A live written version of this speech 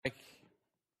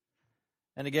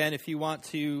And again, if you want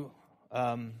to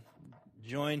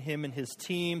join him and his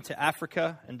team to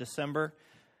Africa in December,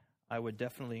 I would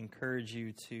definitely encourage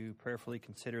you to prayerfully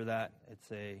consider that.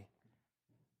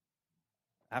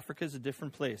 Africa's a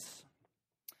different place.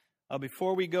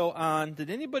 Before we go on,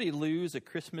 did anybody lose a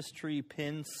Christmas tree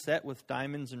pin set with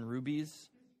diamonds and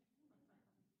rubies?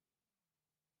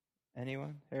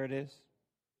 Anyone? There it is.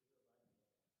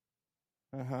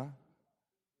 Uh-huh.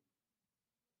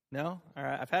 No? All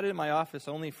right. I've had it in my office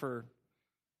only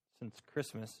since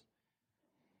Christmas.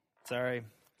 Sorry.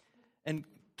 And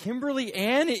Kimberly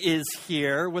Ann is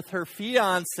here with her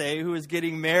fiance who is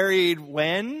getting married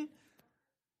when?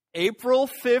 April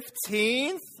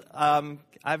 15th.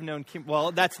 I've known Kim.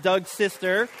 Well, that's Doug's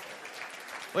sister.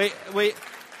 Wait.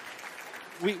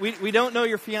 We don't know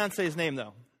your fiance's name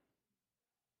though.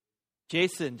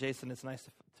 Jason, it's nice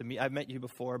to meet. I've met you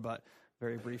before, but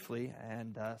very briefly,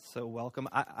 and so welcome.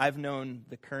 I've known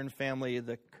the Kern family,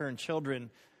 the Kern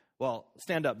children. Well,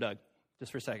 stand up, Doug,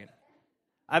 just for a second.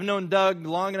 I've known Doug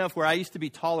long enough where I used to be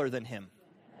taller than him.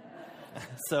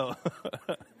 So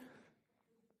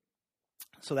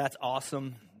that's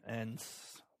awesome. And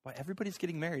boy, everybody's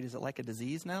getting married. Is it like a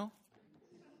disease now?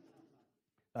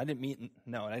 I didn't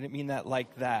mean that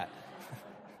like that.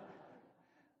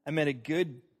 I meant a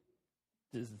good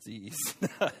disease.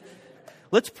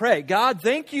 Let's pray. God,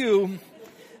 thank you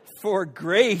for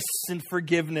grace and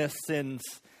forgiveness, and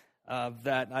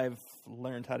that I've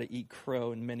learned how to eat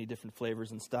crow in many different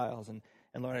flavors and styles. And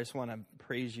Lord, I just want to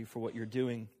praise you for what you're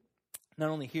doing, not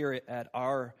only here at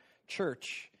our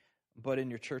church, but in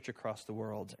your church across the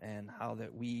world, and how that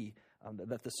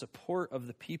that the support of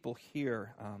the people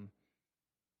here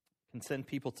can send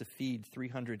people to feed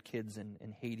 300 kids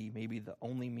in Haiti, maybe the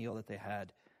only meal that they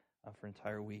had for an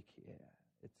entire week. Yeah,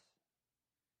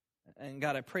 and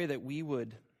God, I pray that we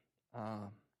would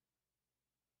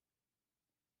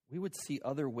see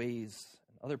other ways,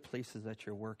 other places that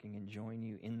you're working, and join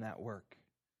you in that work.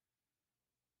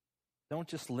 Don't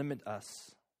just limit us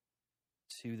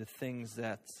to the things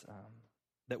that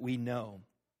we know,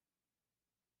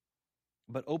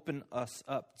 but open us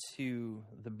up to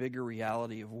the bigger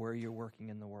reality of where you're working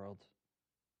in the world.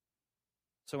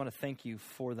 So I want to thank you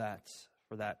for that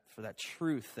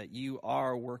truth that you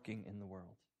are working in the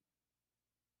world.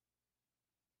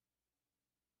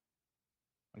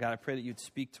 God, I pray that you'd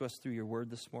speak to us through your word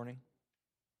this morning.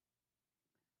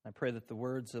 I pray that the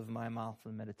words of my mouth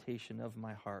and the meditation of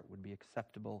my heart would be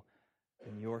acceptable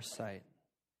in your sight,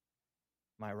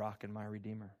 my rock and my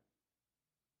redeemer.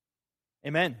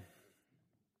 Amen.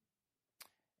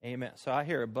 Amen. So I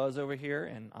hear a buzz over here,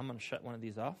 and I'm going to shut one of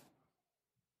these off.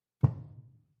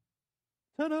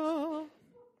 Ta-da!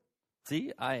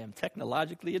 See, I am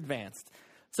technologically advanced.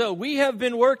 So we have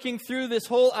been working through this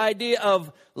whole idea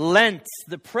of Lent,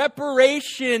 the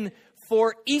preparation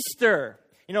for Easter.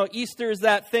 You know, Easter is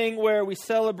that thing where we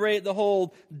celebrate the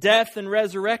whole death and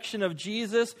resurrection of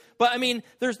Jesus. But I mean,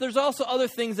 there's also other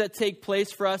things that take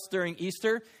place for us during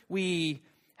Easter. We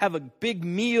have a big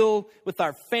meal with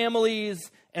our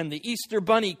families, and the Easter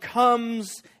bunny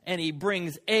comes and he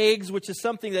brings eggs, which is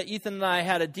something that Ethan and I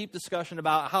had a deep discussion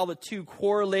about how the two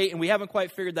correlate, and we haven't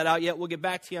quite figured that out yet. We'll get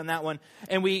back to you on that one.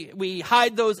 And we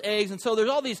hide those eggs, and so there's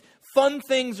all these fun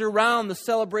things around the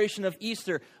celebration of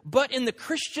Easter. But in the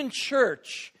Christian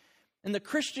church,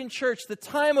 the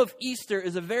time of Easter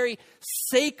is a very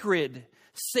sacred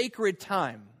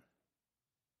time.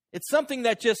 It's something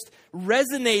that just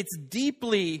resonates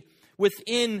deeply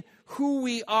within who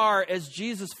we are as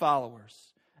Jesus followers.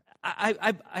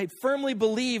 I firmly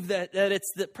believe that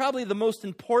it's probably the most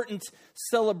important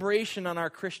celebration on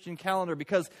our Christian calendar,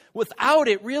 because without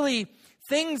it, really,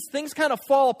 things kind of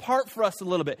fall apart for us a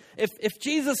little bit. If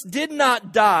Jesus did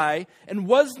not die and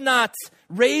was not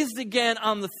raised again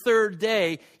on the third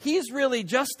day, he's really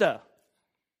just a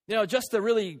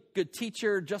really good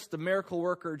teacher, just a miracle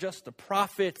worker, just a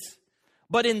prophet.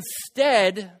 But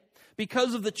instead,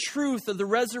 because of the truth of the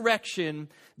resurrection,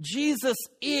 Jesus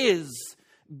is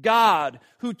God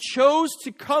who chose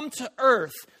to come to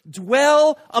earth,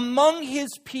 dwell among his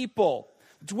people,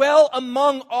 dwell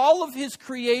among all of his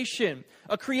creation,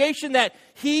 a creation that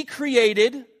he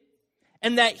created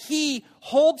and that he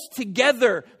holds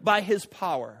together by his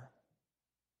power.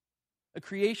 A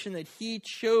creation that he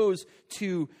chose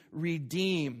to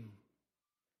redeem,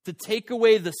 to take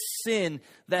away the sin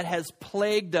that has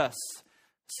plagued us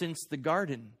since the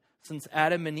garden, since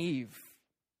Adam and Eve.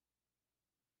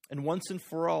 And once and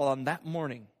for all, on that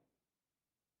morning,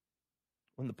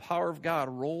 when the power of God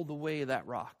rolled away that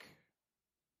rock,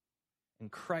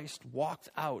 and Christ walked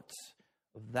out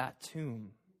of that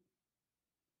tomb,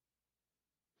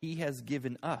 he has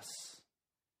given us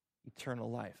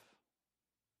eternal life.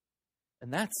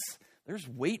 And there's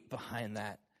weight behind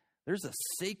that. There's a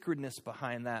sacredness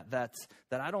behind that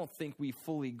I don't think we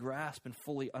fully grasp and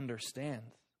fully understand.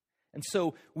 And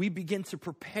so we begin to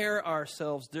prepare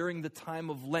ourselves during the time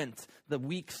of Lent, the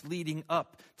weeks leading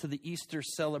up to the Easter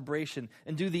celebration,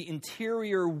 and do the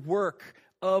interior work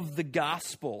of the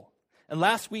gospel. And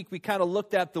last week we kind of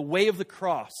looked at the way of the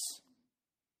cross.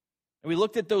 And we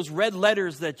looked at those red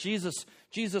letters that Jesus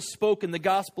spoke in the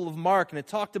Gospel of Mark, and it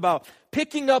talked about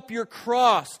picking up your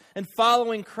cross and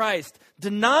following Christ,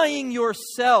 denying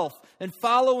yourself and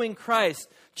following Christ,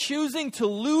 choosing to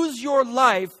lose your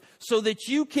life so that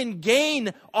you can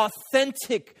gain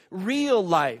authentic, real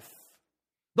life.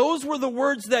 Those were the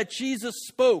words that Jesus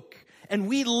spoke. And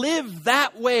we live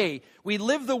that way. We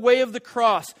live the way of the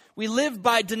cross. We live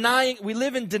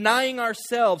in denying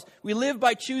ourselves. We live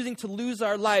by choosing to lose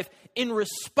our life in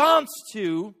response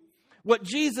to what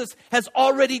Jesus has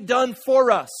already done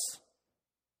for us.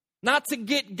 Not to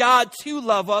get God to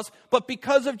love us, but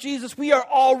because of Jesus, we are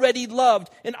already loved.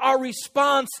 And our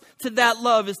response to that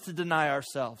love is to deny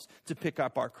ourselves, to pick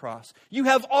up our cross. You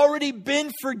have already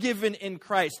been forgiven in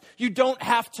Christ. You don't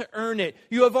have to earn it.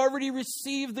 You have already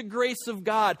received the grace of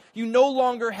God. You no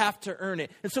longer have to earn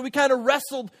it. And so we kind of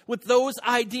wrestled with those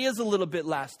ideas a little bit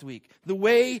last week. The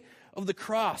way of the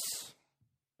cross.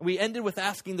 We ended with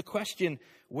asking the question,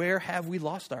 where have we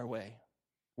lost our way?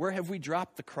 Where have we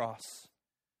dropped the cross?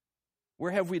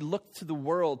 Where have we looked to the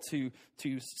world to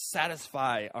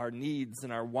satisfy our needs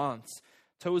and our wants?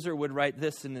 Tozer would write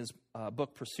this in his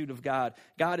book, Pursuit of God.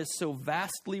 God is so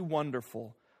vastly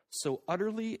wonderful, so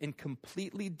utterly and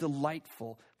completely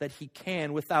delightful that he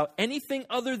can, without anything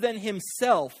other than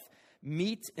himself,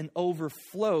 meet and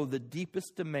overflow the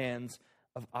deepest demands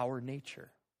of our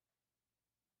nature.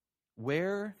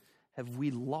 Where have we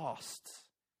lost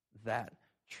that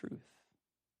truth?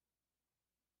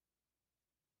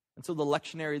 And so the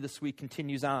lectionary this week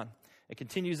continues on. It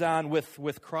continues on with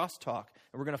crosstalk.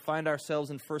 And we're going to find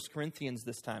ourselves in 1 Corinthians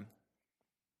this time.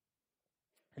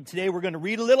 And today we're going to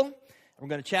read a little, and we're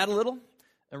going to chat a little,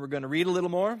 and we're going to read a little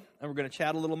more, and we're going to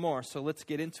chat a little more. So let's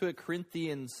get into it.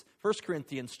 1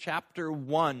 Corinthians chapter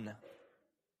 1.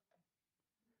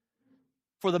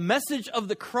 For the message of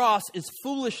the cross is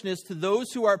foolishness to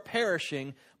those who are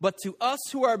perishing, but to us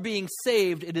who are being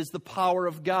saved it is the power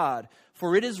of God.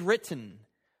 For it is written,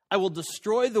 I will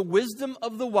destroy the wisdom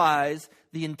of the wise,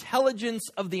 the intelligence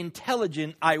of the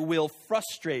intelligent I will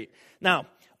frustrate. Now,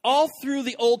 all through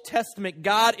the Old Testament,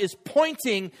 God is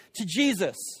pointing to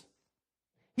Jesus.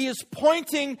 He is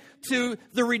pointing to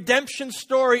the redemption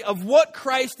story of what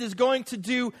Christ is going to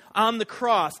do on the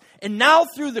cross. And now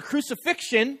through the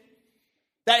crucifixion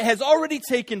that has already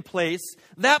taken place,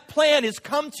 that plan has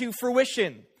come to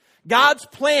fruition. God's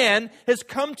plan has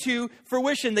come to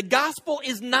fruition. The gospel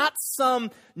is not some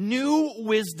new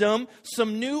wisdom,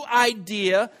 some new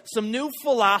idea, some new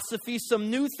philosophy,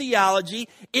 some new theology.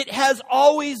 It has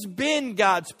always been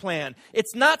God's plan.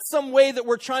 It's not some way that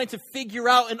we're trying to figure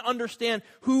out and understand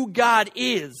who God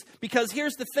is. Because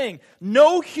here's the thing.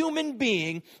 No human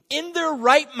being in their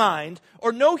right mind,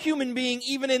 or no human being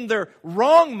even in their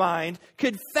wrong mind,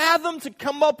 could fathom to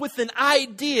come up with an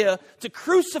idea to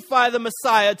crucify the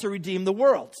Messiah to redeem the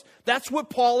world. That's what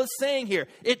Paul is saying here.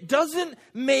 It doesn't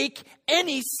make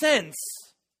any sense.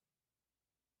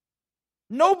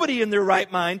 Nobody in their right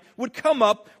mind would come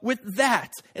up with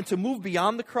that. And to move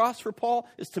beyond the cross for Paul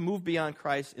is to move beyond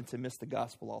Christ and to miss the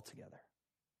gospel altogether.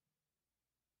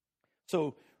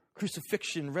 So,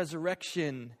 crucifixion,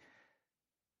 resurrection,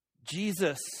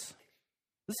 Jesus.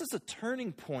 This is a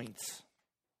turning point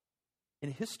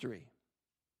in history.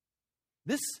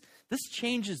 This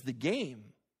changes the game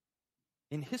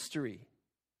in history.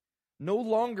 No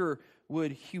longer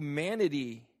would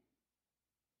humanity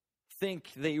think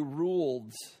they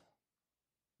ruled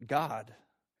God.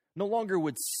 No longer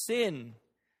would sin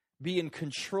be in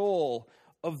control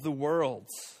of the world.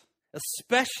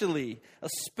 Especially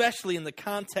in the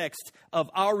context of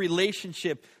our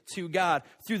relationship to God.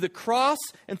 Through the cross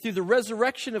and through the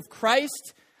resurrection of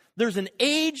Christ, there's an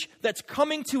age that's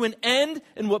coming to an end,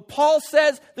 and what Paul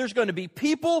says, there's going to be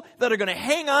people that are going to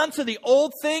hang on to the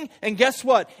old thing, and guess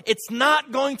what? It's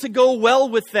not going to go well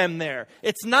with them there.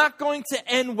 It's not going to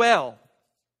end well.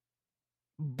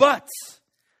 But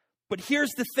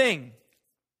here's the thing.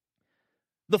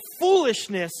 The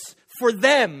foolishness for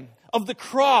them of the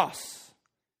cross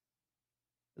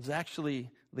is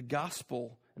actually the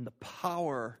gospel and the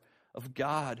power of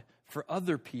God for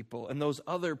other people. And those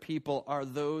other people are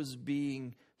those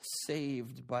being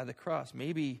saved by the cross.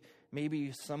 Maybe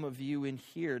maybe some of you in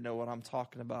here know what I'm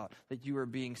talking about, that you are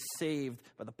being saved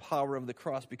by the power of the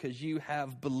cross because you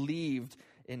have believed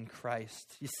in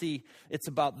Christ. You see, it's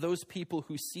about those people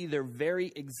who see their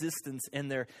very existence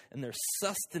and their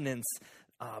sustenance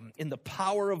in the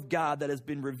power of God that has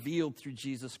been revealed through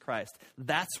Jesus Christ.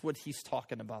 That's what he's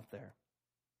talking about there.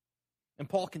 And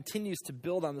Paul continues to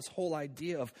build on this whole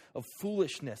idea of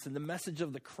foolishness and the message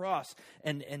of the cross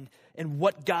and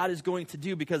what God is going to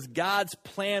do, because God's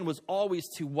plan was always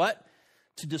to what?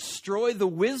 To destroy the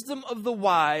wisdom of the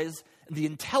wise, the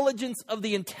intelligence of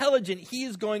the intelligent. He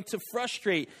is going to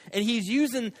frustrate. And he's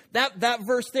using that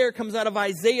verse there comes out of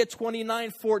Isaiah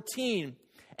 29:14.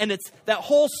 And it's that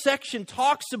whole section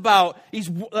talks about,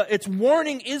 it's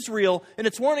warning Israel, and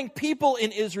it's warning people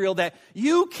in Israel that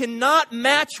you cannot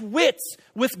match wits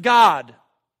with God.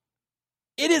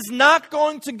 It is not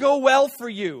going to go well for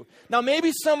you. Now,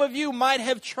 maybe some of you might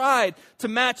have tried to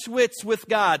match wits with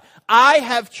God. I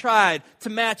have tried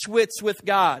to match wits with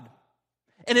God.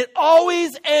 And it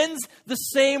always ends the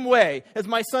same way. As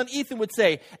my son Ethan would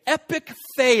say, epic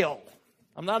fail.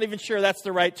 I'm not even sure that's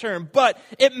the right term, but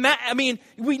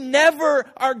we never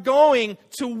are going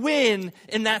to win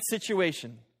in that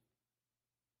situation.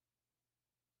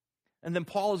 And then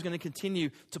Paul is going to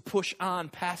continue to push on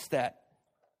past that.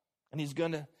 And he's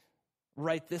going to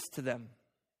write this to them.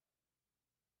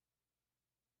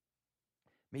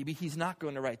 Maybe he's not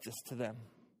going to write this to them.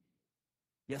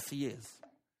 Yes, he is.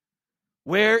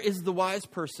 Where is the wise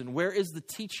person? Where is the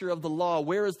teacher of the law?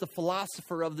 Where is the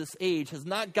philosopher of this age? Has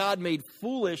not God made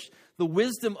foolish the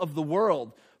wisdom of the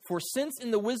world? For since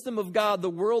in the wisdom of God, the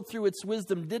world through its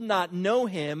wisdom did not know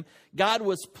him, God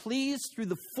was pleased through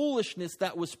the foolishness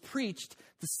that was preached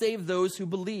to save those who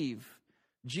believe.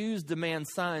 Jews demand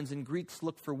signs and Greeks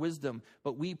look for wisdom,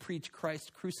 but we preach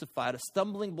Christ crucified, a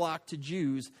stumbling block to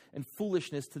Jews and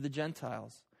foolishness to the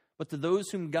Gentiles. But to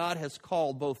those whom God has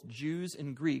called, both Jews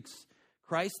and Greeks,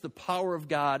 Christ, the power of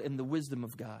God and the wisdom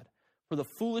of God. For the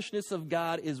foolishness of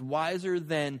God is wiser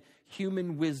than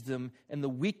human wisdom, and the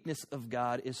weakness of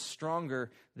God is stronger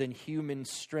than human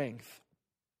strength.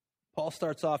 Paul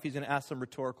starts off, he's going to ask some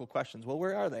rhetorical questions. Well,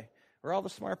 where are they? Where are all the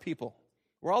smart people?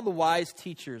 Where are all the wise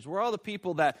teachers? Where are all the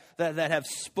people that have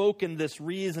spoken this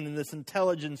reason and this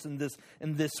intelligence and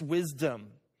this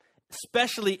wisdom?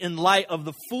 Especially in light of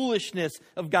the foolishness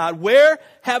of God. Where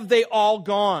have they all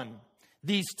gone?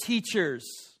 These teachers.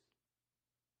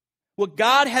 What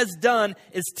God has done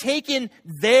is taken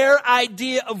their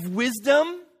idea of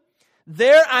wisdom,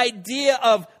 their idea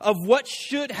of what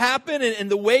should happen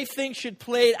and the way things should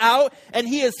play out, and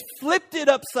he has flipped it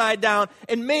upside down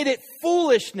and made it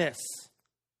foolishness.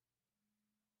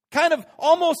 Kind of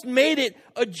almost made it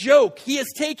a joke. He has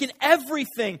taken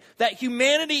everything that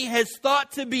humanity has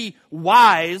thought to be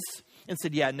wise and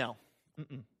said, yeah, no.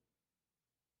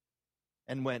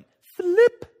 And went,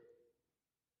 flip,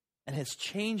 and has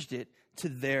changed it to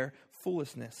their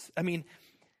foolishness. I mean,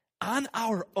 on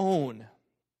our own,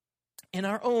 in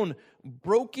our own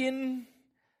broken,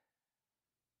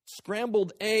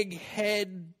 scrambled egg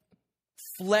head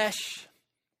flesh,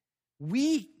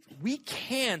 we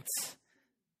can't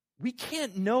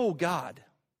know God.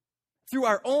 Through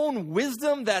our own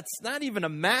wisdom that's not even a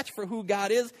match for who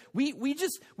God is, we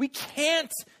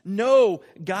can't know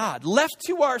God. Left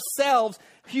to ourselves,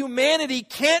 humanity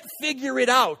can't figure it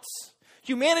out.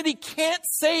 Humanity can't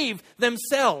save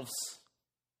themselves.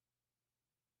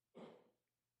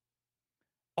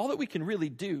 All that we can really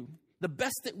do, the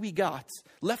best that we got,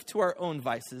 left to our own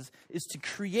vices, is to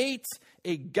create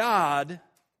a God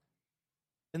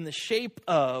in the shape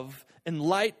of, in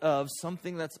light of,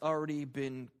 something that's already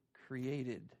been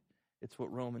created. It's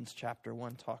what Romans chapter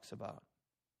 1 talks about.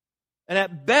 And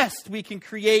at best, we can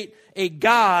create a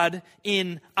God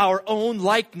in our own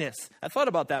likeness. I thought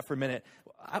about that for a minute.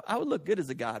 I would look good as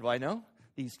a God. Well, I know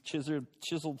these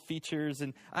chiseled features.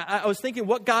 And I was thinking,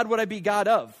 what God would I be God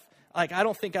of? Like, I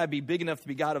don't think I'd be big enough to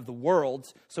be God of the world.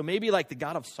 So maybe like the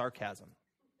God of sarcasm.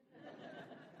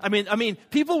 I mean,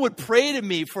 people would pray to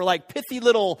me for like pithy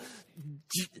little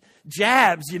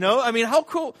jabs, you know? I mean, how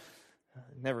cool.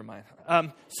 Never mind.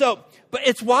 But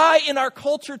it's why in our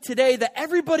culture today that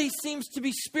everybody seems to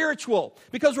be spiritual,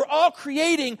 because we're all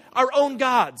creating our own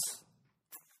gods.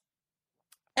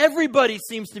 Everybody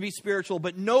seems to be spiritual,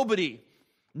 but not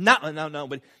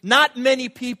many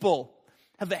people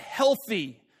have a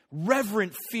healthy,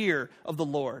 reverent fear of the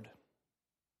Lord.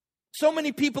 So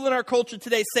many people in our culture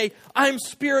today say, I'm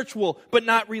spiritual, but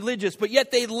not religious, but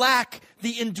yet they lack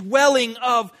the indwelling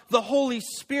of the Holy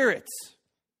Spirit.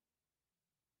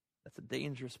 That's a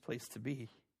dangerous place to be.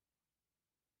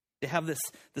 They have this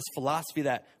philosophy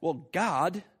that, well,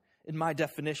 God in my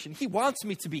definition. He wants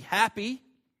me to be happy.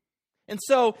 And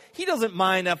so he doesn't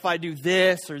mind if I do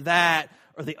this or that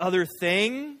or the other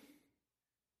thing.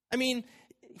 I mean,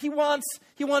 he wants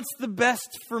the best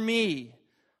for me.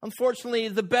 Unfortunately,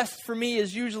 the best for me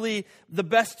is usually the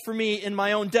best for me in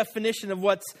my own definition of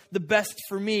what's the best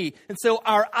for me. And so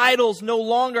our idols no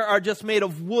longer are just made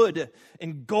of wood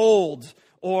and gold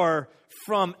or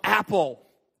from apple.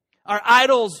 Our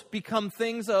idols become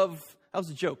things of, that was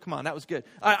a joke, come on, that was good.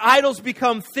 Our idols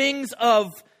become things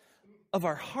of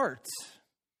our hearts.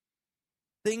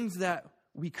 Things that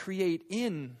we create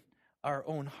in our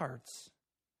own hearts.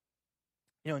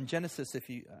 You know, in Genesis,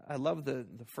 I love the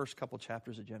first couple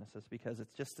chapters of Genesis because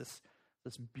it's just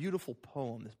this beautiful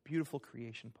poem, this beautiful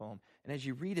creation poem. And as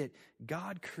you read it,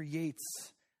 God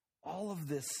creates all of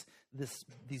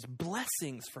these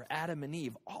blessings for Adam and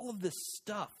Eve, all of this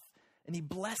stuff. And he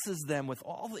blesses them with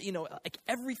all the, like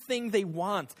everything they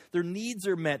want. Their needs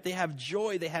are met. They have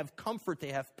joy. They have comfort.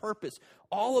 They have purpose.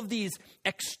 All of these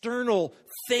external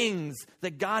things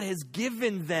that God has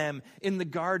given them in the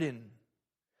garden.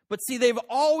 But see, they've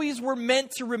always were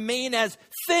meant to remain as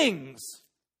things.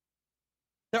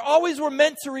 They always were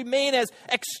meant to remain as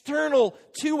external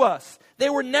to us. They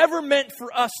were never meant for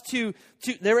us they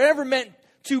were never meant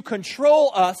to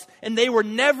control us, and they were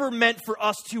never meant for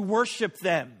us to worship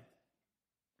them.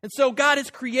 And so God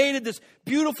has created this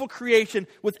beautiful creation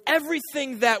with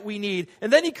everything that we need.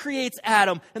 And then he creates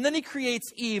Adam, and then he creates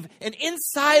Eve. And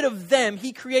inside of them,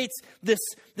 he creates this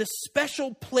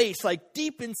special place, like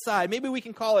deep inside. Maybe we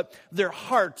can call it their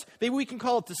heart. Maybe we can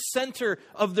call it the center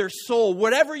of their soul.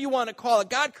 Whatever you want to call it,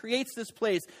 God creates this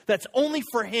place that's only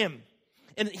for him.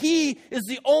 And he is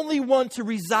the only one to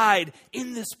reside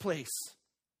in this place.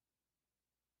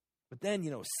 But then,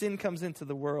 sin comes into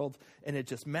the world and it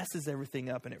just messes everything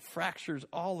up and it fractures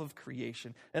all of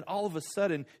creation. And all of a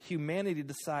sudden, humanity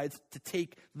decides to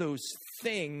take those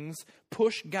things,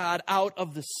 push God out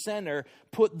of the center,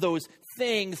 put those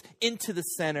things into the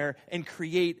center and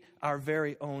create our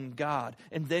very own God.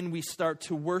 And then we start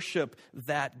to worship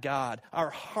that God. Our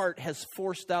heart has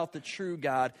forced out the true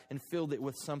God and filled it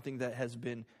with something that has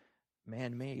been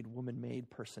man-made, woman-made,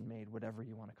 person-made, whatever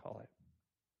you want to call it.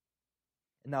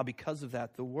 And now because of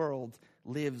that, the world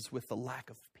lives with the lack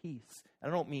of peace.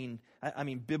 I mean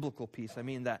biblical peace. I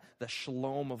mean that the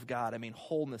shalom of God. I mean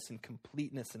wholeness and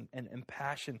completeness and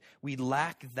passion. We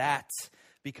lack that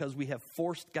because we have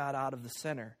forced God out of the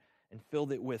center and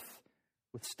filled it with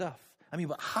stuff. I mean,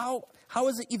 but how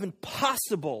is it even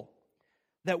possible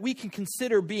that we can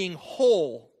consider being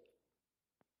whole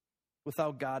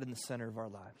without God in the center of our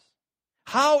lives?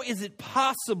 How is it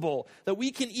possible that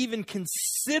we can even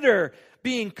consider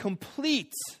being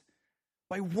complete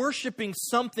by worshiping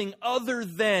something other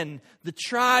than the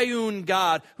triune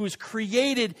God who's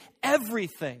created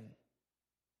everything?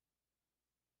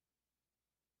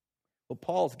 What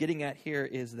Paul's getting at here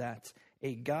is that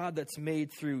a God that's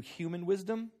made through human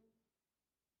wisdom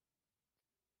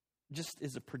just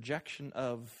is a projection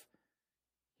of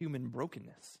human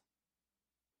brokenness.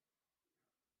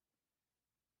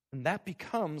 And that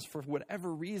becomes, for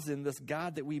whatever reason, this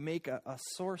God that we make a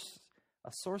source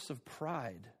of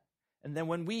pride. And then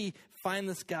when we find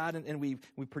this God and we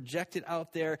project it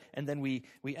out there and then we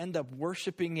end up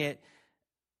worshiping it,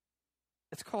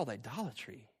 it's called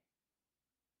idolatry.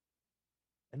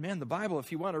 And man, the Bible,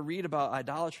 if you want to read about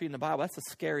idolatry in the Bible, that's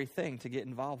a scary thing to get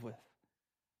involved with.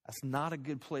 That's not a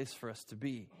good place for us to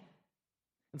be.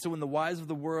 And so when the wise of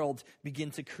the world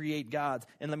begin to create gods,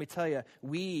 and let me tell you,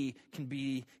 we can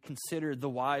be considered the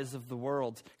wise of the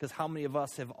world, because how many of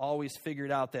us have always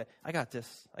figured out that, I got this,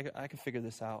 I can figure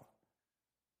this out.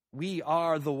 We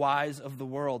are the wise of the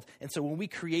world. And so when we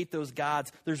create those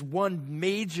gods, there's one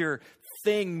major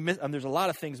thing, there's a lot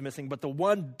of things missing, but the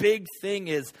one big thing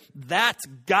is that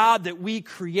God that we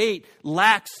create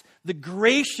lacks the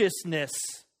graciousness,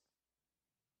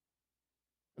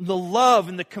 the love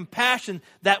and the compassion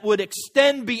that would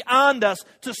extend beyond us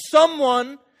to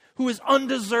someone who is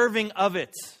undeserving of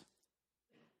it.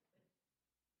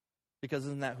 Because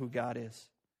isn't that who God is?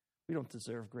 We don't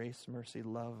deserve grace, mercy,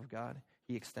 love of God.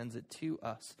 He extends it to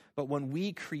us. But when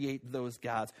we create those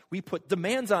gods, we put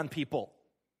demands on people.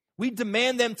 We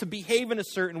demand them to behave in a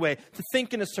certain way, to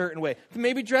think in a certain way, to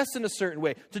maybe dress in a certain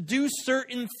way, to do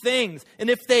certain things. And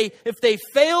if they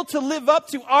fail to live up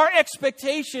to our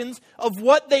expectations of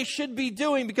what they should be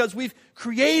doing because we've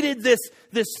created this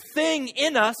thing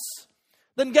in us,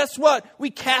 then guess what? We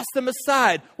cast them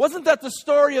aside. Wasn't that the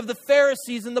story of the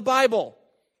Pharisees in the Bible?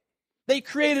 They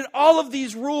created all of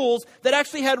these rules that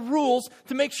actually had rules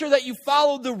to make sure that you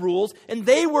followed the rules, and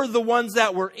they were the ones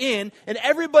that were in, and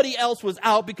everybody else was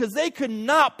out because they could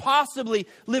not possibly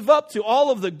live up to all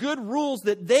of the good rules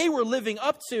that they were living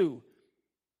up to.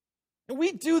 And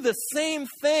we do the same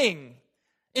thing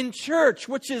in church,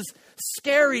 which is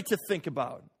scary to think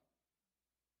about.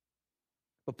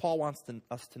 But Paul wants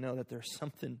us to know that there's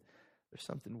something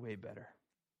way better.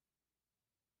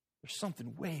 There's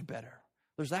something way better.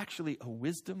 There's actually a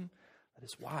wisdom that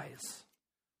is wise.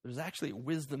 There's actually a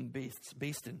wisdom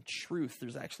based in truth.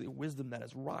 There's actually a wisdom that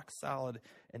is rock solid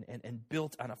and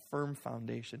built on a firm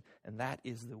foundation. And that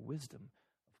is the wisdom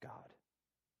of God.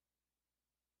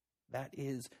 That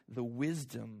is the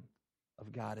wisdom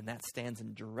of God. And that stands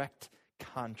in direct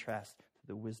contrast to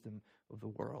the wisdom of the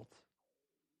world.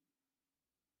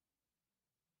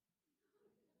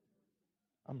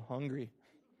 I'm hungry.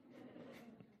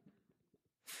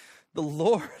 The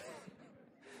Lord,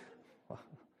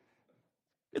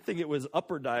 I think it was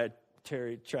upper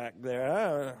dietary tract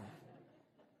there.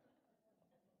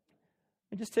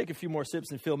 I just take a few more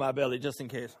sips and fill my belly just in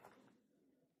case.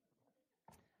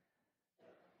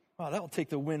 Wow, that will take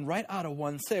the wind right out of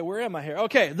one. Say, where am I here?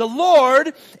 Okay, the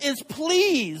Lord is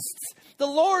pleased. The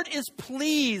Lord is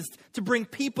pleased to bring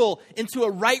people into a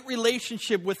right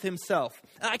relationship with himself.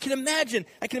 And I can imagine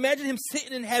him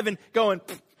sitting in heaven going,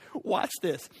 watch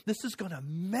this. This is going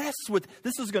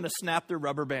to snap their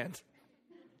rubber band.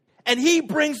 And he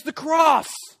brings the cross.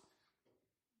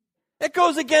 It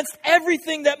goes against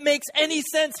everything that makes any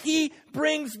sense. He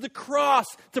brings the cross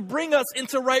to bring us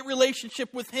into right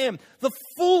relationship with him. The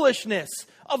foolishness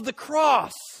of the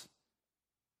cross.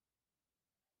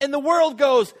 And the world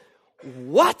goes,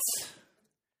 what?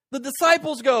 The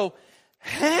disciples go,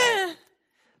 huh?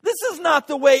 This is not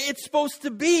the way it's supposed to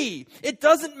be. It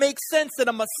doesn't make sense that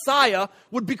a Messiah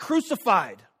would be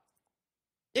crucified.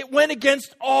 It went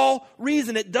against all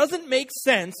reason. It doesn't make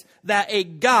sense that a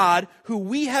God who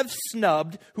we have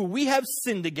snubbed, who we have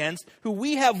sinned against, who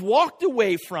we have walked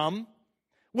away from,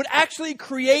 would actually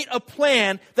create a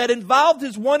plan that involved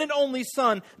his one and only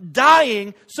son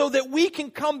dying so that we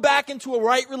can come back into a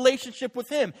right relationship with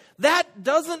him. That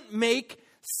doesn't make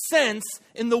sense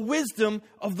in the wisdom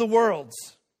of the world.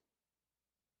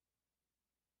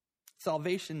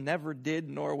 Salvation never did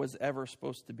nor was ever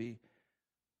supposed to be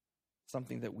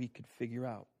something that we could figure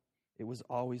out. It was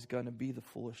always going to be the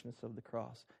foolishness of the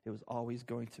cross. It was always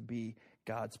going to be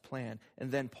God's plan.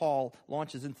 And then Paul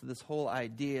launches into this whole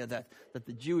idea that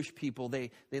the Jewish people, they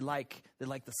like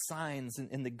the signs,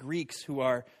 and the Greeks, who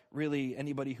are really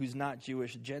anybody who's not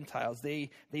Jewish, Gentiles, they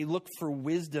look for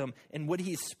wisdom. And what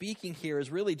he's speaking here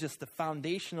is really just the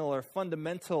foundational or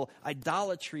fundamental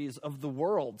idolatries of the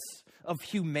world, of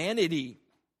humanity.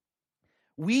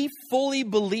 We fully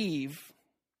believe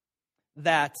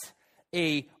that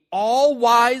a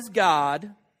all-wise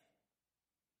God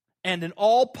and an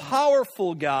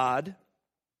all-powerful God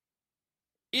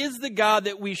is the God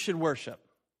that we should worship.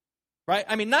 Right?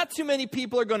 I mean, not too many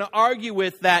people are going to argue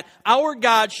with that. Our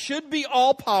God should be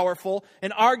all-powerful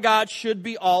and our God should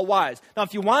be all-wise. Now,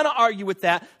 if you want to argue with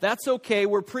that, that's okay.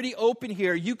 We're pretty open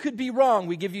here. You could be wrong.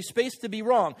 We give you space to be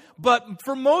wrong. But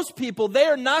for most people, they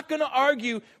are not going to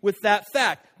argue with that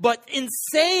fact. But in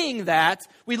saying that,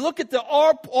 we look at the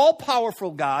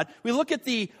all-powerful God, we look at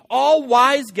the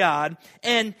all-wise God,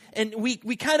 and we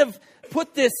kind of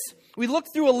put this, we look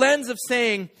through a lens of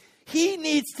saying, he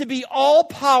needs to be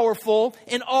all-powerful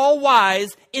and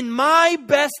all-wise in my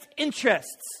best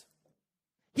interests.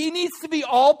 He needs to be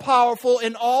all-powerful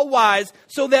and all-wise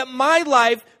so that my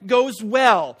life goes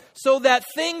well, so that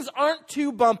things aren't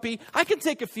too bumpy. I can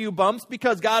take a few bumps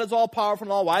because God is all-powerful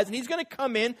and all-wise, and he's going to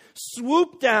come in,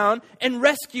 swoop down, and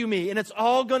rescue me, and it's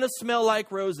all going to smell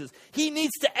like roses. He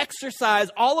needs to exercise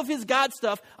all of his God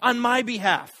stuff on my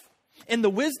behalf. And the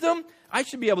wisdom, I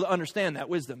should be able to understand that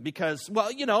wisdom because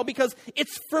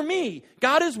it's for me.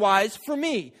 God is wise for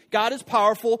me. God is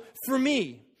powerful for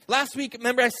me. Last week,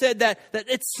 remember I said that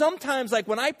it's sometimes like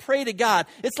when I pray to God,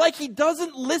 it's like he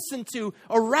doesn't listen to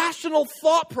a rational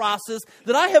thought process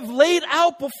that I have laid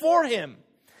out before him.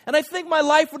 And I think my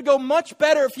life would go much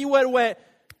better if he would have went,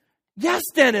 yes,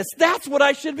 Dennis, that's what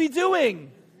I should be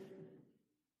doing.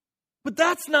 But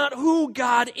that's not who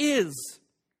God is.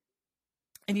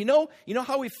 And you know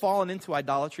how we've fallen into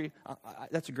idolatry?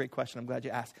 That's a great question. I'm glad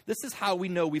you asked. This is how we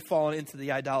know we've fallen into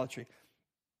the idolatry.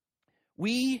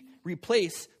 We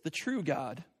replace the true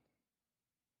God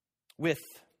with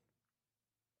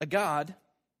a God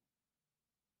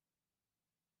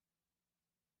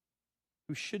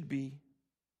who should be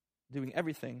doing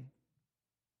everything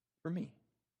for me.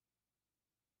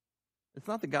 It's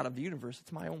not the God of the universe.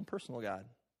 It's my own personal God.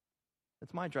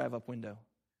 It's my drive-up window.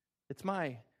 It's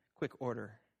my quick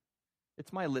order.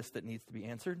 It's my list that needs to be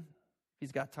answered. If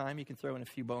he's got time, he can throw in a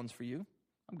few bones for you.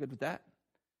 I'm good with that.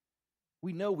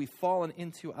 We know we've fallen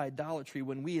into idolatry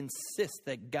when we insist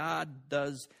that God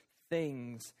does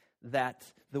things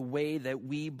that the way that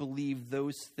we believe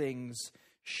those things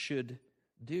should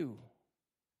do.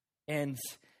 And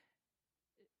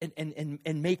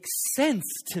make sense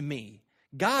to me.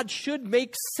 God should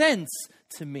make sense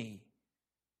to me.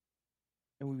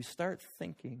 And when we start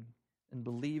thinking and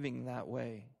believing that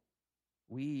way,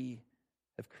 we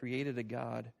have created a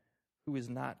God who is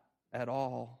not at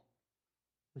all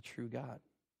the true God.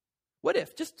 What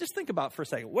if, just think about it for a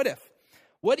second, what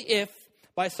if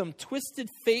by some twisted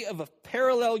fate of a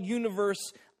parallel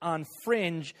universe on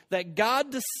Fringe, that God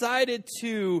decided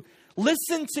to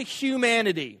listen to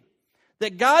humanity,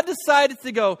 that God decided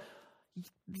to go,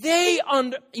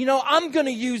 I'm going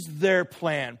to use their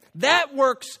plan. That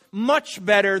works much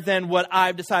better than what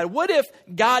I've decided. What if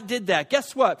God did that?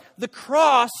 Guess what? The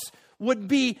cross would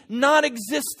be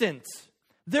non-existent.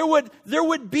 There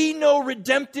would be no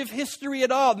redemptive history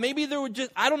at all. Maybe there would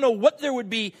I don't know what there would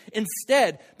be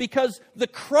instead, because the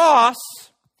cross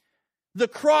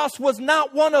was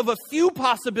not one of a few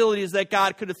possibilities that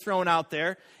God could have thrown out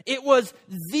there. It was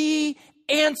the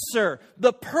answer,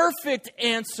 the perfect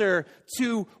answer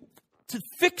to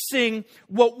fixing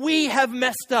what we have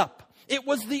messed up. It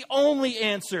was the only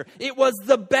answer. It was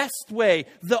the best way,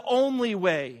 the only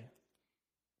way.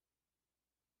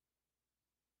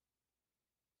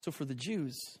 So for the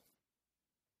Jews,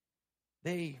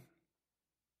 they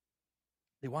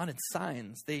wanted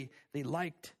signs. They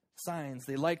liked signs.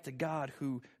 They liked a God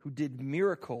who did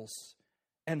miracles.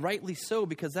 And rightly so,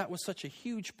 because that was such a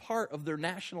huge part of their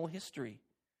national history.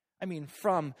 I mean,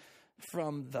 from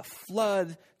the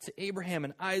flood to Abraham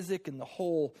and Isaac and the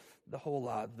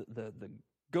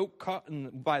goat caught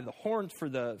by the horns for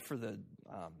the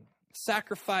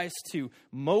sacrifice, to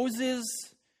Moses,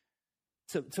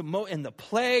 and the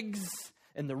plagues,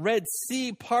 and the Red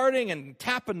Sea parting and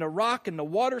tapping the rock and the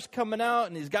water's coming out,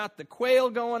 and he's got the quail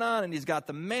going on, and he's got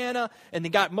the manna, and he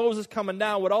got Moses coming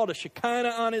down with all the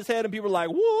Shekinah on his head, and people are like,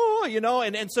 whoa,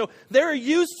 and so they're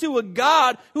used to a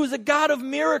God who's a God of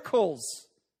miracles.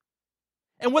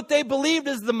 And what they believed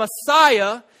is the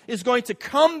Messiah is going to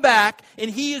come back,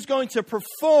 and he is going to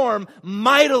perform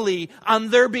mightily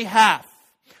on their behalf.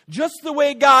 Just the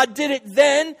way God did it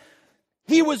then,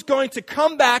 he was going to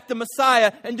come back, the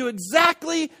Messiah, and do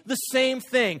exactly the same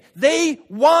thing. They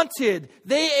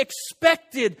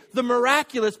expected the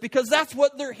miraculous, because that's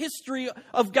what their history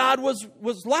of God was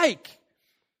like.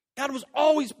 God was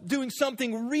always doing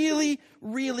something really,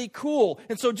 really cool.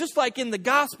 And so just like in the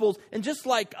Gospels, and just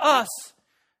like us,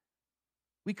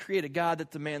 we create a God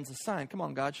that demands a sign. Come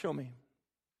on, God, show me.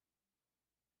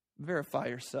 Verify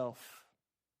yourself.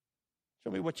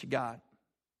 Show me what you got.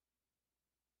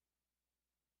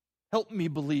 Help me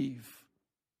believe.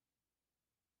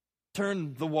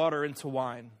 Turn the water into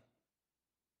wine.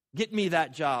 Get me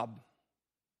that job.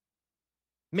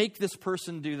 Make this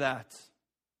person do that.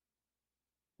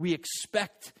 We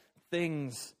expect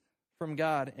things from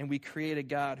God, and we create a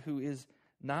God who is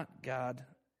not God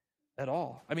at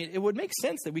all. I mean, it would make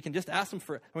sense that we can just ask him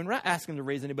we're not asking him to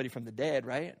raise anybody from the dead,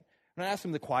 right? We're not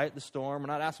asking him to quiet the storm. We're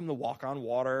not asking him to walk on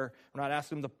water. We're not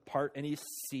asking him to part any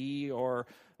sea, or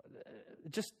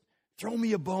just throw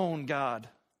me a bone, God.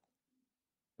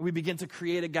 We begin to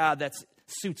create a God that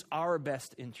suits our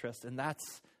best interest, and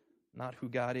that's not who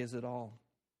God is at all.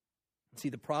 See,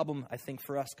 the problem, I think,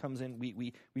 for us comes in,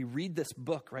 we read this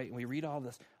book, right? And we read all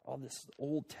this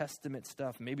Old Testament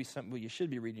stuff. Maybe you should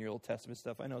be reading your Old Testament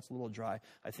stuff. I know it's a little dry.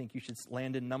 I think you should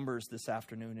land in Numbers this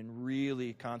afternoon and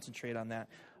really concentrate on that.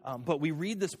 But we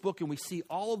read this book and we see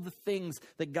all of the things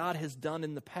that God has done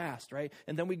in the past, right?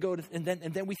 And then we go to, and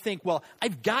then we think, well,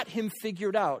 I've got him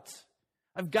figured out.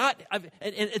 And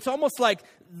it's almost like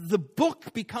the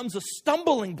book becomes a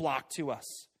stumbling block to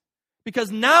us.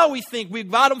 Because now we think we've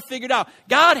got him figured out.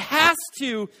 God has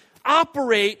to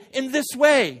operate in this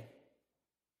way.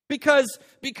 Because,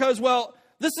 well,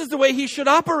 this is the way he should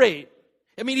operate.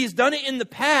 I mean, he's done it in the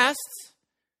past.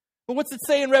 But what's it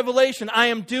say in Revelation? I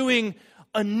am doing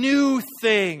a new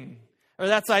thing. Or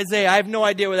that's Isaiah. I have no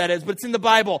idea what that is, but it's in the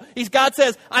Bible. God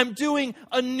says, I'm doing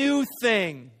a new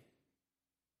thing.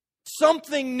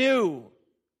 Something new.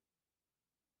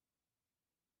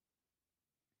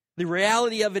 The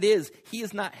reality of it is, he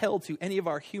is not held to any of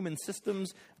our human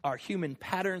systems, our human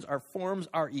patterns, our forms,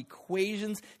 our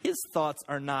equations. His thoughts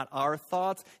are not our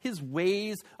thoughts. His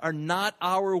ways are not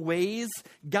our ways.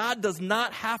 God does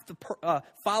not have to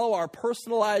follow our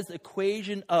personalized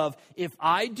equation of, if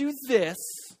I do this,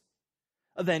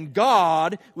 then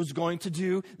God was going to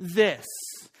do this.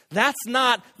 That's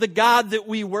not the God that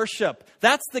we worship.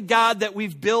 That's the God that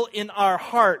we've built in our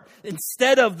heart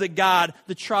instead of the God,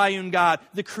 the triune God,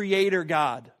 the creator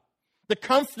God. The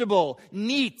comfortable,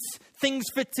 neat, things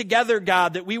fit together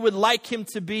God that we would like him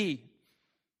to be.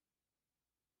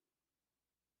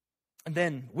 And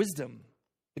then wisdom.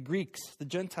 The Greeks, the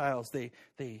Gentiles, they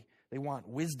want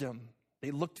wisdom.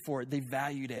 They looked for it. They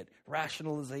valued it.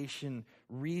 Rationalization,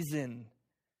 reason.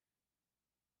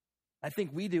 I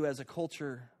think we do as a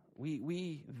culture.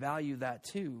 We value that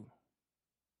too.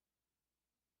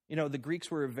 You know, the Greeks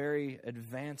were a very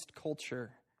advanced culture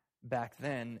back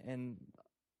then, and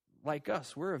like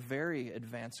us, we're a very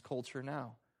advanced culture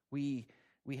now. We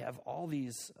have all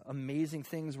these amazing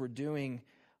things we're doing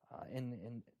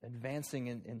in advancing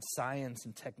in science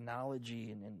and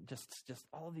technology, and just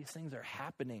all of these things are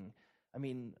happening. I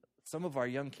mean, some of our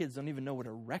young kids don't even know what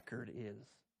a record is,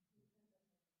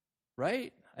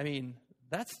 right? I mean,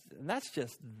 that's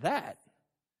just that.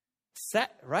 Sad,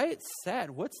 right? Sad.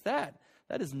 What's that?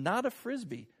 That is not a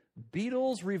Frisbee.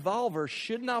 Beatles revolver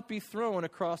should not be thrown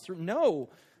across the room. No,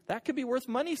 that could be worth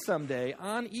money someday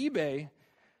on eBay.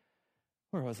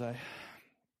 Where was I?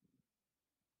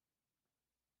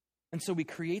 And so we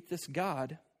create this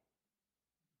God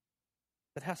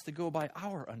that has to go by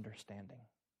our understanding.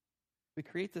 We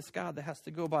create this God that has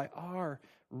to go by our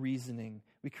reasoning.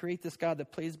 We create this God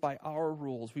that plays by our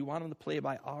rules. We want him to play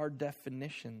by our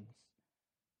definitions.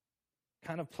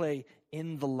 Kind of play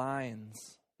in the lines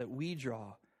that we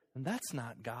draw. And that's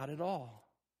not God at all.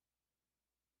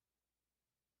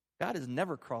 God has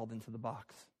never crawled into the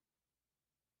box.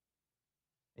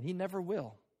 And he never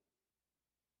will.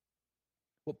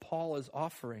 What Paul is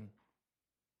offering,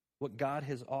 what God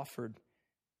has offered,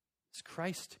 is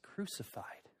Christ crucified.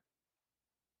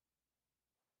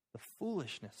 The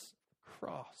foolishness, the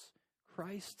cross,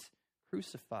 Christ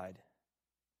crucified.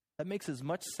 That makes as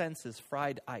much sense as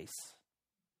fried ice.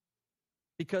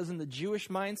 Because in the Jewish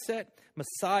mindset,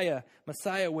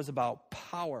 Messiah was about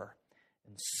power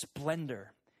and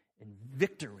splendor and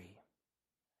victory.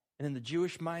 And in the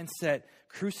Jewish mindset,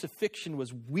 crucifixion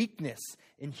was weakness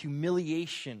and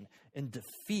humiliation and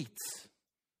defeat.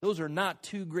 Those are not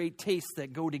two great tastes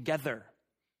that go together.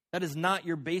 That is not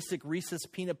your basic Reese's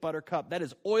peanut butter cup. That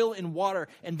is oil and water,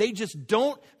 and they just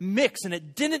don't mix, and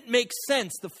it didn't make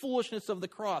sense, the foolishness of the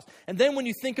cross. And then when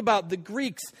you think about the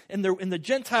Greeks and the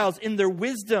Gentiles in their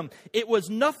wisdom, it was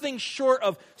nothing short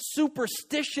of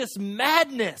superstitious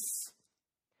madness.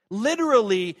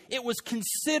 Literally, it was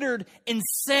considered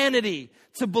insanity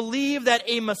to believe that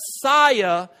a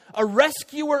Messiah, a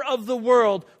rescuer of the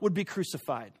world, would be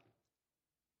crucified.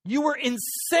 You were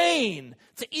insane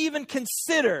to even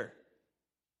consider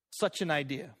such an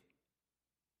idea.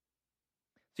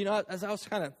 So, you know, as I was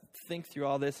kind of think through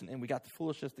all this, and we got the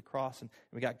foolishness, the cross, and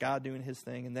we got God doing his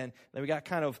thing, and then we got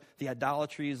kind of the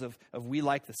idolatries of we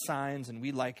like the signs, and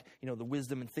we like, you know, the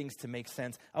wisdom and things to make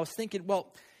sense. I was thinking,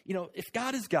 well, you know, if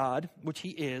God is God, which he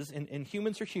is, and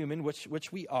humans are human,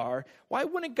 which we are, why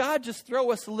wouldn't God just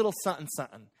throw us a little something?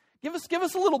 Give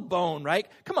us a little bone, right?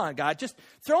 Come on, God, just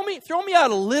throw me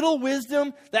out a little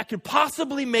wisdom that could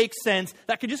possibly make sense,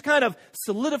 that could just kind of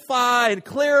solidify and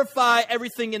clarify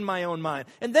everything in my own mind.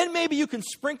 And then maybe you can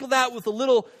sprinkle that with a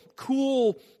little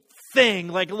cool thing,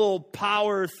 like a little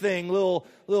power thing,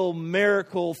 little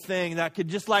miracle thing that could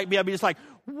just like I'd be just like,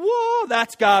 whoa,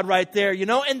 that's God right there, you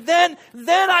know? And then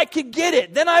I could get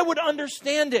it. Then I would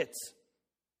understand it.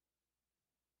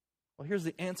 Well, here's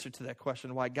the answer to that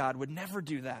question, why God would never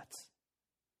do that.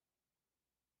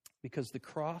 Because the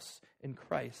cross and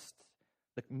Christ,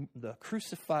 the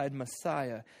crucified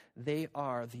Messiah, they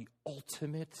are the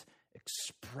ultimate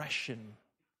expression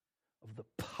of the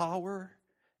power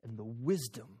and the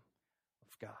wisdom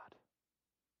of God.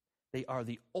 They are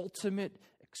the ultimate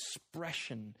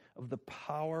expression of the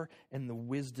power and the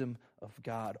wisdom of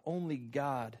God. Only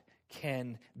God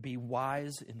can be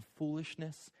wise in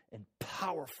foolishness and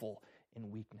powerful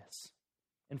in weakness.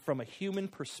 And from a human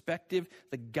perspective,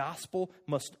 the gospel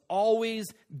must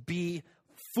always be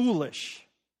foolish.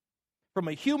 From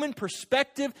a human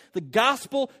perspective, the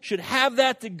gospel should have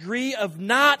that degree of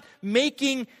not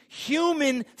making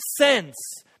human sense.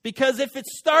 Because if it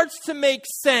starts to make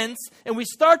sense, and we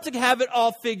start to have it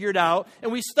all figured out,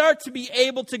 and we start to be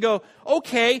able to go,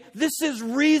 okay, this is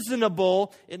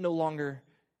reasonable, it no longer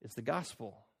is the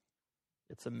gospel.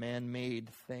 It's a man-made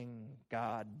thing,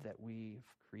 God, that we've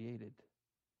created.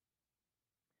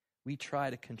 We try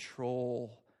to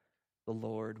control the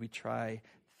Lord. We try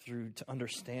to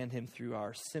understand him through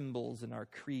our symbols and our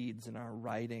creeds and our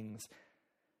writings.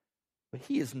 But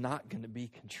he is not going to be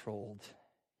controlled.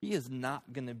 He is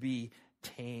not going to be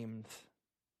tamed.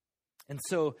 And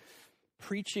so,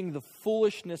 preaching the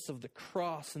foolishness of the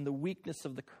cross and the weakness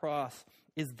of the cross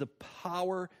is the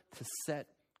power to set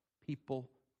people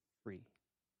free.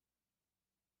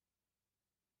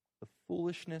 The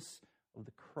foolishness of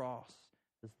the cross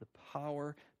is the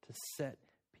power to set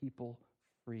people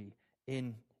free.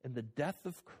 In the death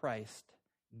of Christ,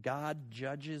 God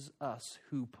judges us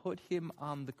who put him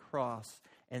on the cross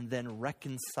and then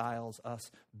reconciles us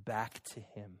back to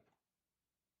him.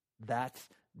 That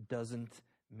doesn't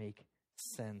make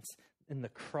sense. In the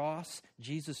cross,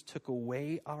 Jesus took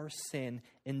away our sin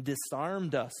and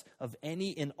disarmed us of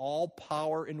any and all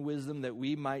power and wisdom that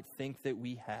we might think that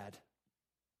we had.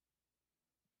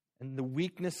 And the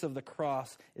weakness of the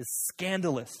cross is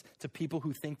scandalous to people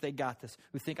who think they got this,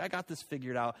 who think, I got this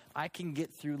figured out. I can get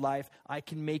through life. I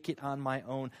can make it on my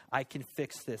own. I can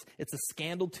fix this. It's a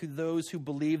scandal to those who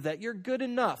believe that you're good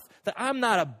enough, that I'm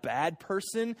not a bad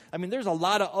person. I mean, there's a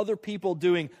lot of other people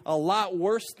doing a lot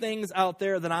worse things out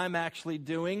there than I'm actually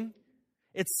doing.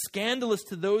 It's scandalous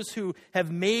to those who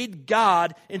have made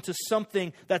God into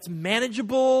something that's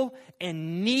manageable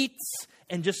and neat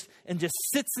and just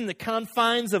sits in the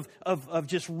confines of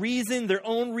just reason, their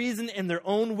own reason and their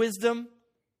own wisdom.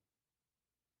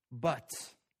 But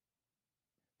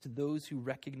to those who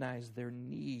recognize their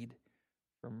need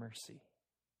for mercy,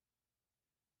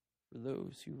 for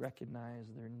those who recognize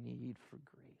their need for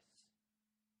grace,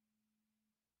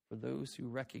 for those who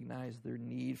recognize their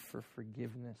need for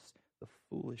forgiveness, the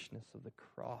foolishness of the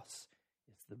cross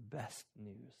is the best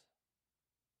news.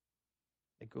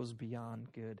 It goes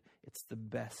beyond good. It's the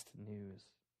best news.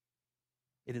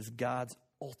 It is God's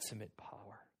ultimate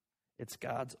power. It's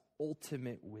God's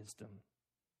ultimate wisdom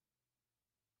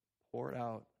poured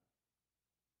out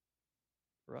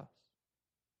for us.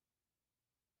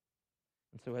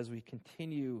 And so as we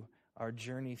continue our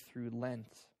journey through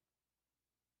Lent,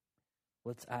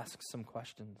 let's ask some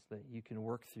questions that you can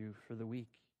work through for the week.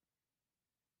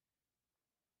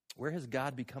 Where has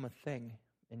God become a thing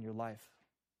in your life?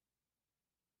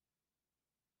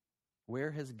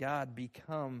 Where has God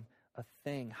become a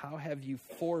thing? How have you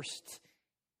forced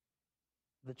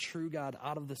the true God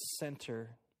out of the center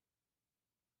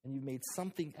and you've made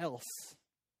something else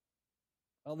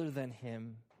other than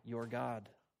him your God,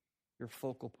 your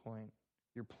focal point,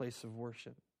 your place of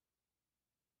worship?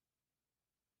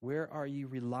 Where are you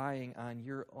relying on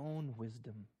your own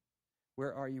wisdom?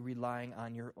 Where are you relying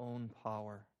on your own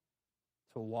power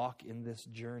to walk in this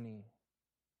journey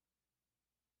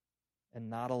and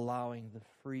not allowing the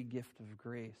free gift of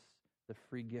grace, the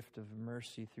free gift of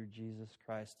mercy through Jesus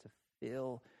Christ to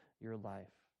fill your life?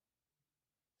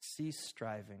 Cease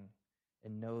striving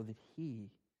and know that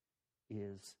he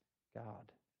is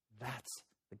God. That's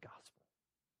the gospel.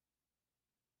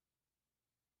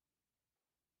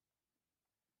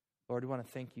 Lord, we want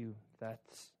to thank you that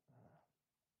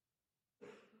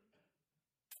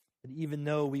even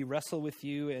though we wrestle with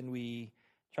you and we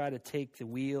try to take the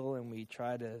wheel and we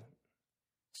try to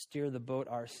steer the boat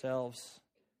ourselves,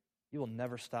 you will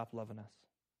never stop loving us.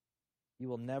 You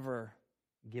will never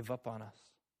give up on us.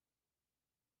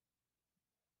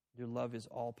 Your love is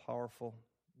all-powerful.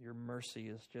 Your mercy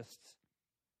is just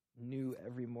new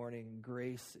every morning.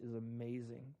 Grace is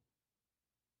amazing.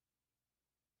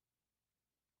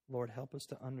 Lord, help us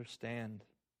to understand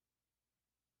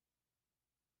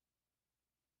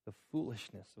the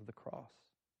foolishness of the cross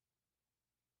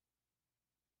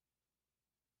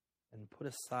and put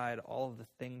aside all of the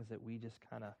things that we just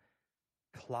kind of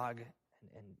clog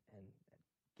and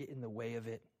get in the way of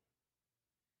it,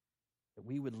 that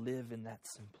we would live in that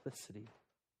simplicity.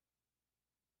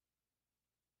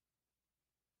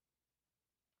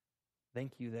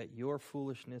 Thank you that your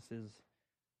foolishness is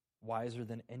wiser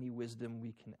than any wisdom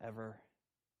we can ever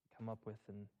come up with,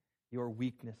 and your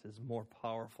weakness is more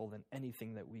powerful than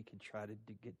anything that we could try to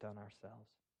get done ourselves.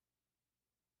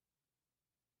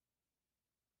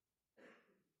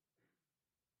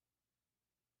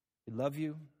 We love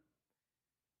you.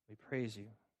 We praise you.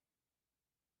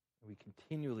 We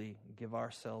continually give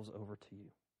ourselves over to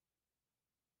you.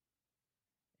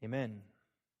 Amen.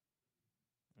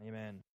 Amen.